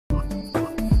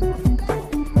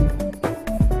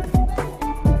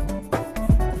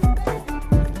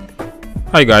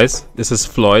Hi guys, this is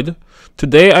Floyd.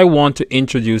 Today I want to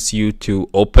introduce you to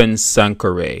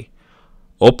Open-Sankore.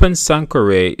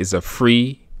 Open-Sankore is a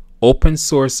free open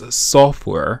source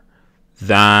software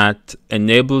that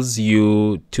enables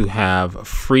you to have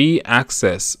free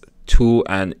access to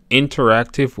an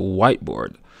interactive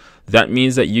whiteboard. That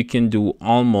means that you can do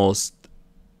almost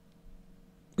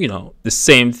the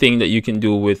same thing that you can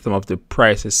do with some of the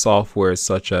pricey software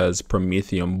such as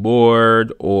Promethean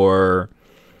board or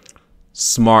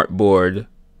Smartboard,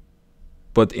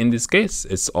 but in this case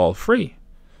it's all free.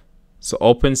 So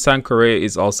Open-Sankore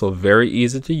is also very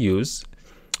easy to use.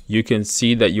 You can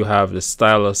see that you have the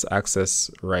stylus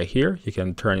access right here. You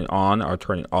can turn it on or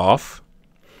turn it off,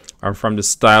 and from the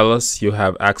stylus you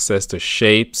have access to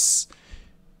shapes.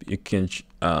 You can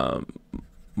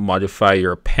modify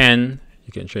your pen.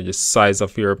 You can change the size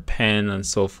of your pen and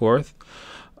so forth.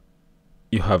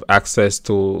 You have access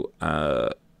to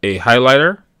a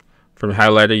highlighter. From the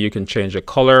highlighter, you can change the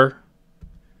color.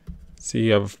 So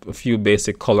you have a few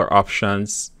basic color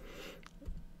options.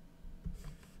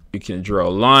 You can draw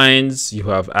lines. You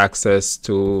have access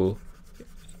to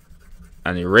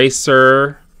an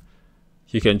eraser.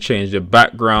 You can change the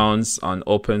backgrounds on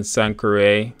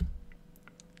Open-Sankore,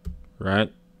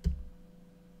 right?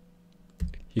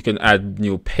 You can add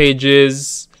new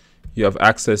pages. You have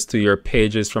access to your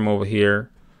pages from over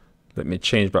here. Let me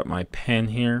change back my pen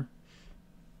here.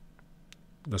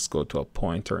 Let's go to a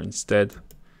pointer instead.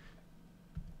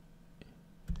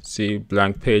 See,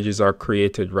 blank pages are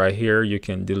created right here. You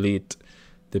can delete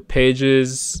the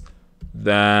pages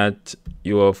that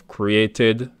you have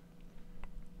created.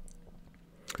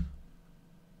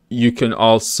 You can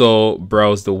also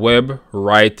browse the web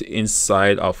right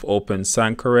inside of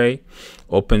Open-Sankore.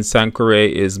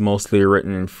 Open-Sankore is mostly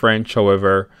written in French.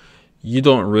 However, you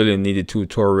don't really need a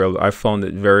tutorial. I found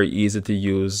it very easy to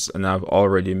use, and I've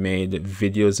already made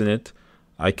videos in it.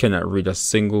 I cannot read a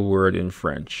single word in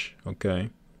French, okay?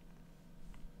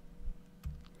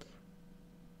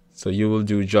 So you will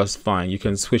do just fine. You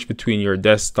can switch between your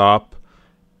desktop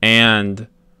and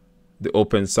the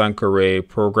Open-Sankore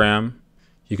program.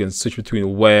 You can switch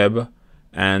between web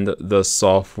and the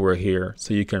software here,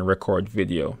 so you can record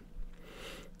video.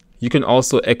 You can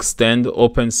also extend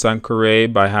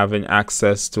Open-Sankore by having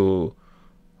access to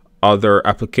other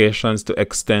applications to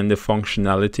extend the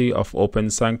functionality of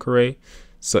Open-Sankore.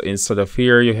 So instead of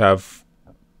here,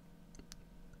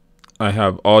 I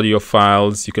have audio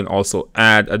files. You can also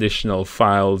add additional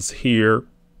files here.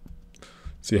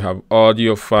 So you have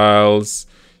audio files.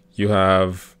 You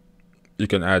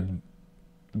can add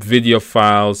video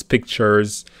files,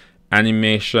 pictures,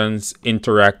 animations,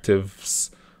 interactives.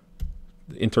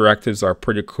 Interactives are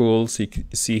pretty cool. So you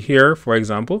can see here, for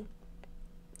example,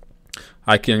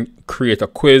 I can create a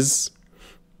quiz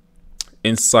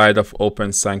inside of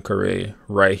Open-Sankore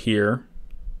right here.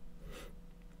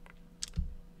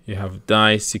 You have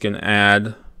dice you can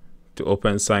add to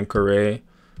Open-Sankore.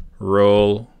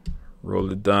 Roll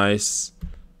the dice.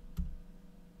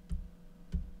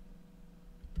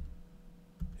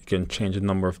 You can change the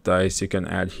number of dice you can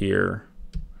add here.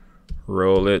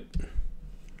 Roll it.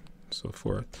 So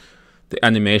forth. The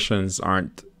animations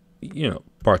aren't,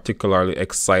 particularly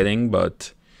exciting,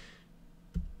 but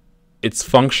it's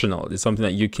functional. It's something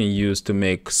that you can use to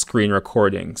make screen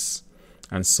recordings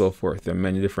and so forth. There are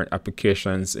many different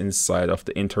applications inside of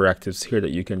the interactives here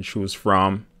that you can choose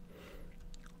from.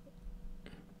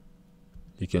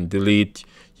 You can delete.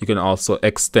 You can also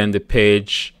extend the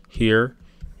page here.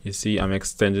 You see, I'm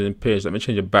extending the page. Let me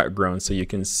change the background so you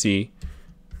can see.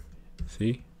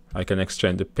 See? I can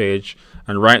extend the page,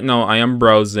 and right now I am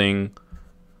browsing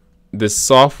this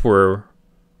software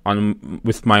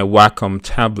with my Wacom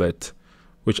tablet,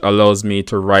 which allows me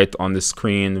to write on the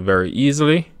screen very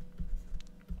easily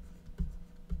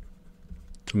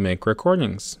to make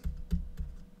recordings.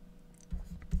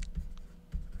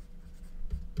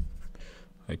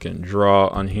 I can draw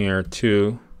on here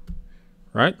too,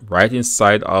 right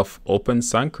inside of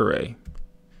Open-Sankore.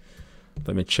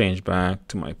 Let me change back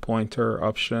to my pointer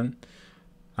option.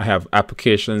 I have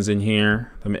applications in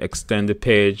here. Let me extend the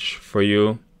page for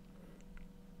you.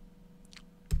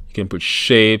 You can put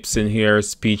shapes in here,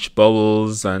 speech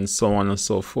bubbles, and so on and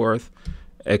so forth.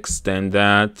 Extend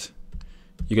that.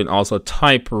 You can also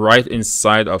type right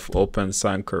inside of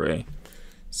Open-Sankore.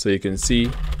 So you can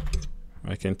see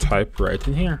I can type right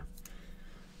in here.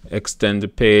 Extend the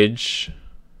page.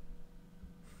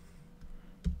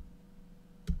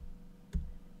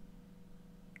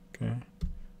 Okay.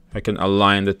 I can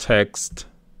align the text,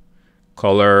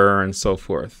 color, and so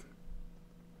forth.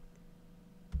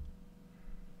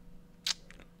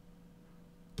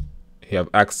 you have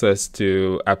access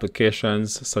to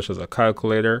applications such as a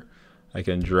calculator. I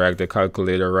can drag the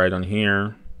calculator right on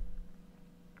here.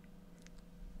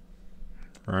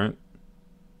 All right,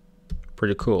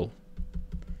 pretty cool.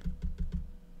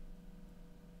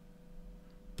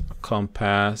 A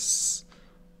compass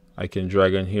I can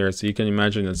drag in here, so you can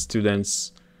imagine that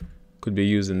students could be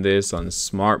using this on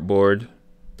smartboard.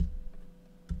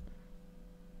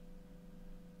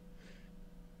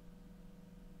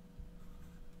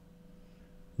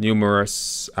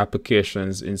 Numerous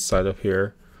applications inside of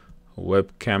here. A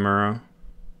web camera.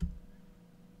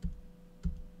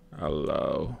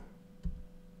 Hello.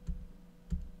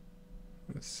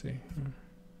 Let's see.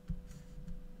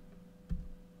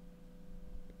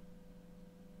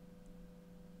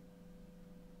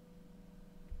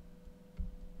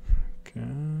 Okay.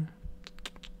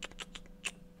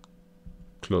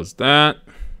 Close that.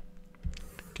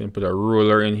 Can put a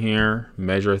ruler in here.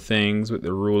 Measure things with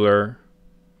the ruler.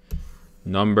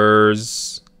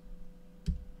 Numbers.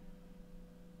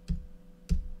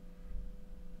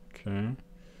 Okay.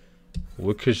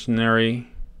 Wiktionary.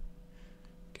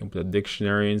 Can put a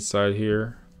dictionary inside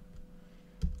here.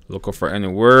 Look for any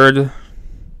word.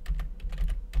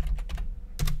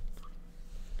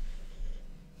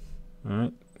 All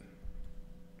right.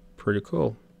 Pretty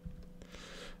cool.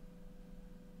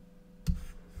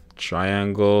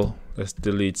 Triangle. Let's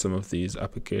delete some of these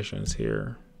applications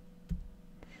here.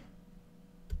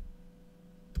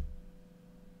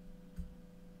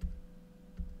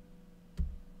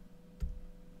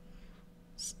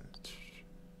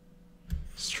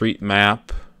 Street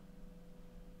map.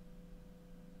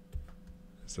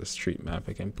 It's a street map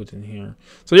I can put in here.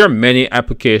 So there are many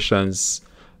applications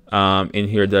in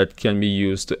here that can be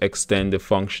used to extend the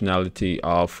functionality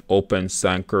of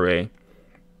Open-Sankore.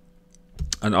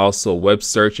 And also web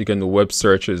search. You can do web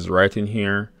searches right in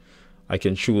here. I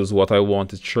can choose what I want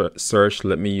to search.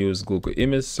 Let me use Google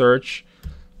image search.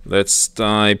 Let's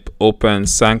type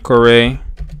Open-Sankore.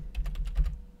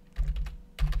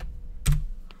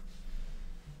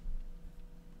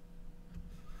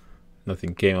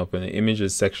 Nothing came up in the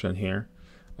images section here.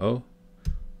 Oh,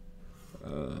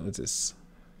 what's this?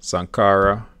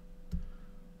 Sankara,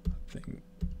 I think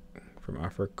from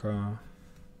Africa.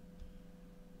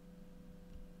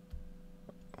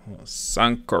 Oh,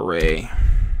 Sankore.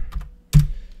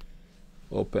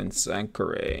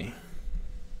 Open-Sankore.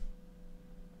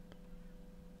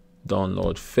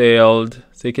 Download failed.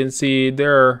 So you can see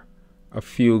there are a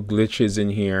few glitches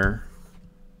in here.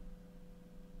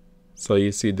 So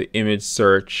you see the image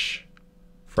search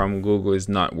from Google is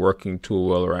not working too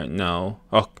well right now.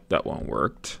 Oh, that one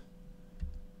worked.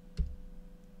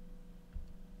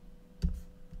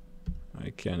 I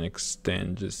can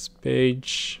extend this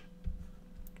page.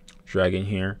 Drag in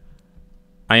here.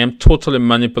 I am totally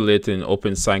manipulating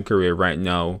Open-Sankore right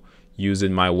now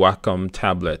using my Wacom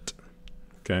tablet.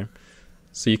 Okay,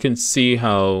 so you can see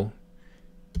how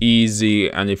easy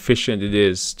and efficient it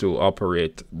is to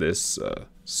operate this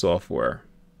software.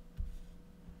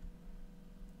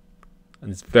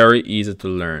 And it's very easy to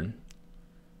learn.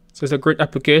 So it's a great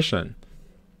application.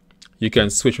 You can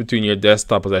switch between your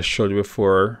desktop, as I showed you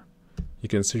before. You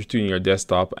can switch between your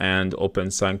desktop and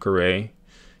Open-Sankore.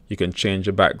 You can change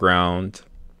the background.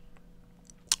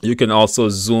 You can also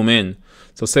zoom in.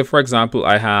 So say for example,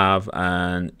 I have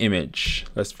an image.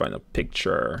 Let's find a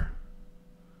picture.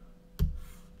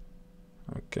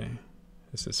 Okay,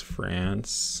 this is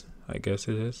France, I guess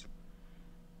it is.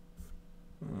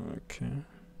 Okay.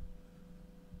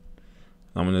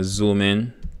 I'm gonna zoom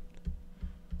in.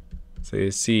 So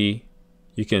you see,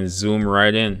 you can zoom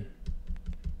right in.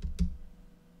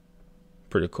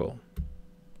 Pretty cool.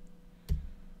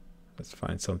 Let's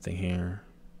find something here.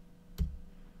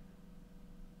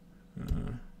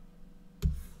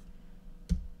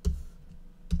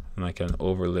 And I can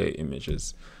overlay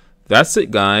images. That's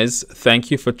it, guys.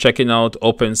 Thank you for checking out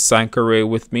Open-Sankore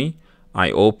with me.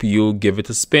 I hope you give it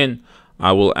a spin.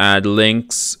 I will add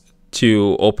links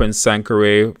to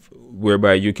Open-Sankore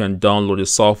whereby you can download the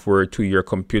software to your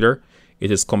computer.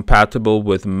 It is compatible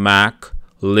with Mac,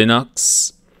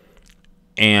 Linux,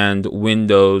 and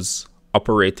Windows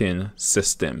operating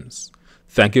systems.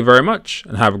 Thank you very much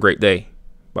and have a great day.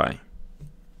 Bye.